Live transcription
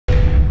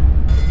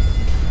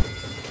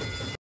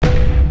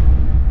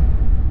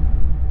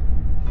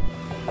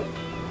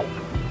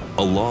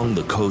Along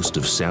the coast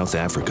of South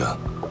Africa,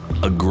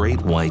 a great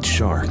white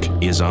shark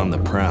is on the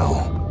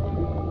prowl.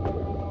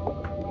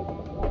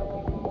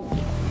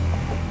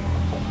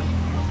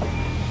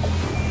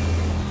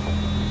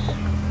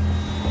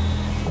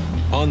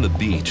 On the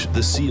beach,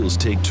 the seals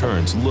take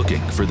turns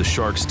looking for the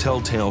shark's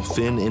telltale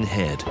fin and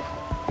head.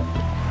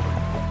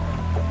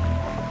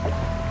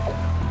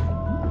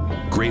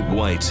 Great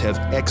whites have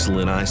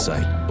excellent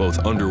eyesight, both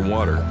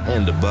underwater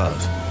and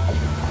above.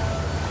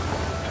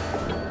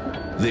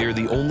 They are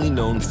the only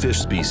known fish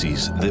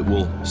species that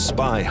will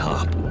spy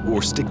hop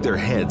or stick their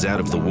heads out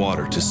of the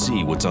water to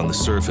see what's on the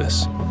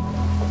surface.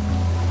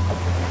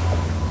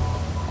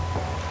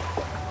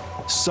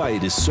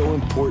 Sight is so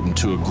important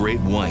to a great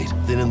white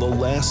that in the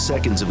last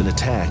seconds of an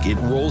attack, it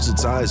rolls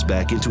its eyes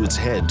back into its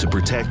head to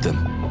protect them.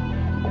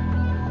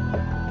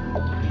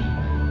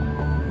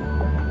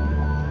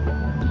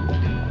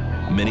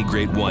 Many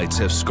great whites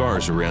have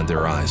scars around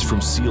their eyes from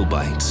seal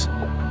bites.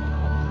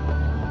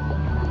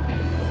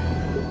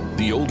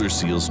 The older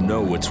seals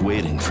know what's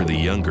waiting for the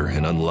younger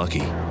and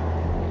unlucky.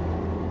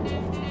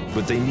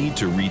 But they need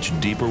to reach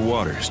deeper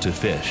waters to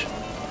fish.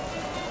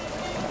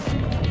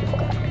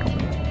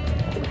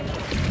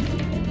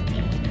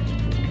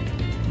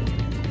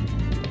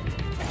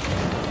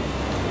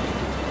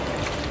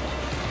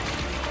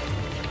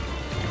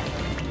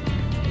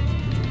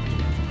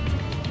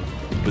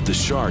 But the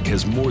shark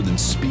has more than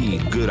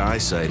speed, good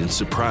eyesight, and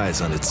surprise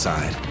on its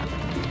side.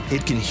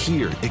 It can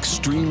hear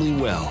extremely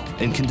well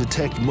and can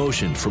detect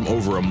motion from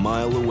over a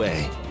mile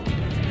away.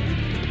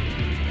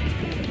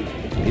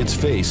 Its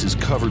face is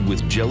covered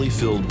with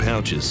jelly-filled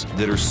pouches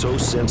that are so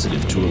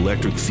sensitive to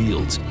electric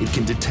fields, it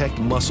can detect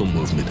muscle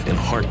movement and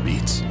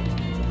heartbeats.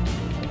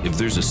 If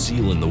there's a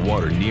seal in the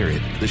water near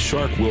it, the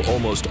shark will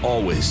almost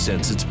always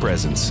sense its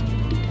presence.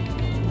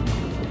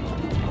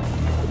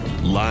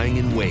 Lying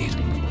in wait,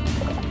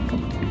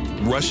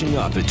 rushing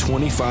up at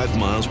 25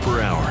 miles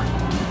per hour.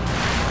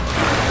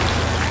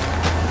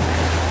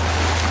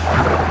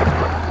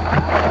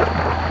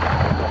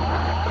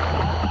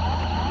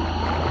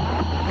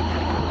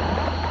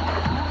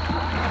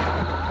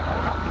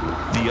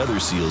 The other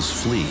seals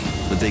flee,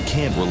 but they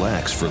can't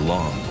relax for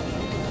long.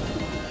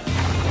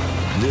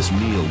 This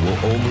meal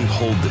will only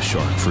hold the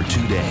shark for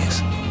 2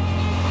 days.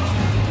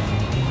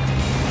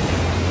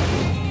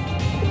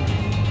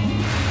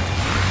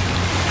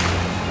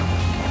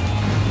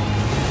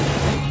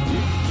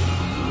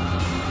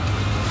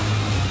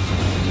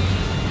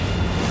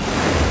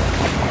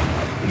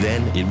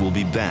 Then it will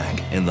be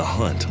back and the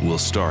hunt will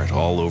start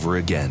all over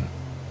again.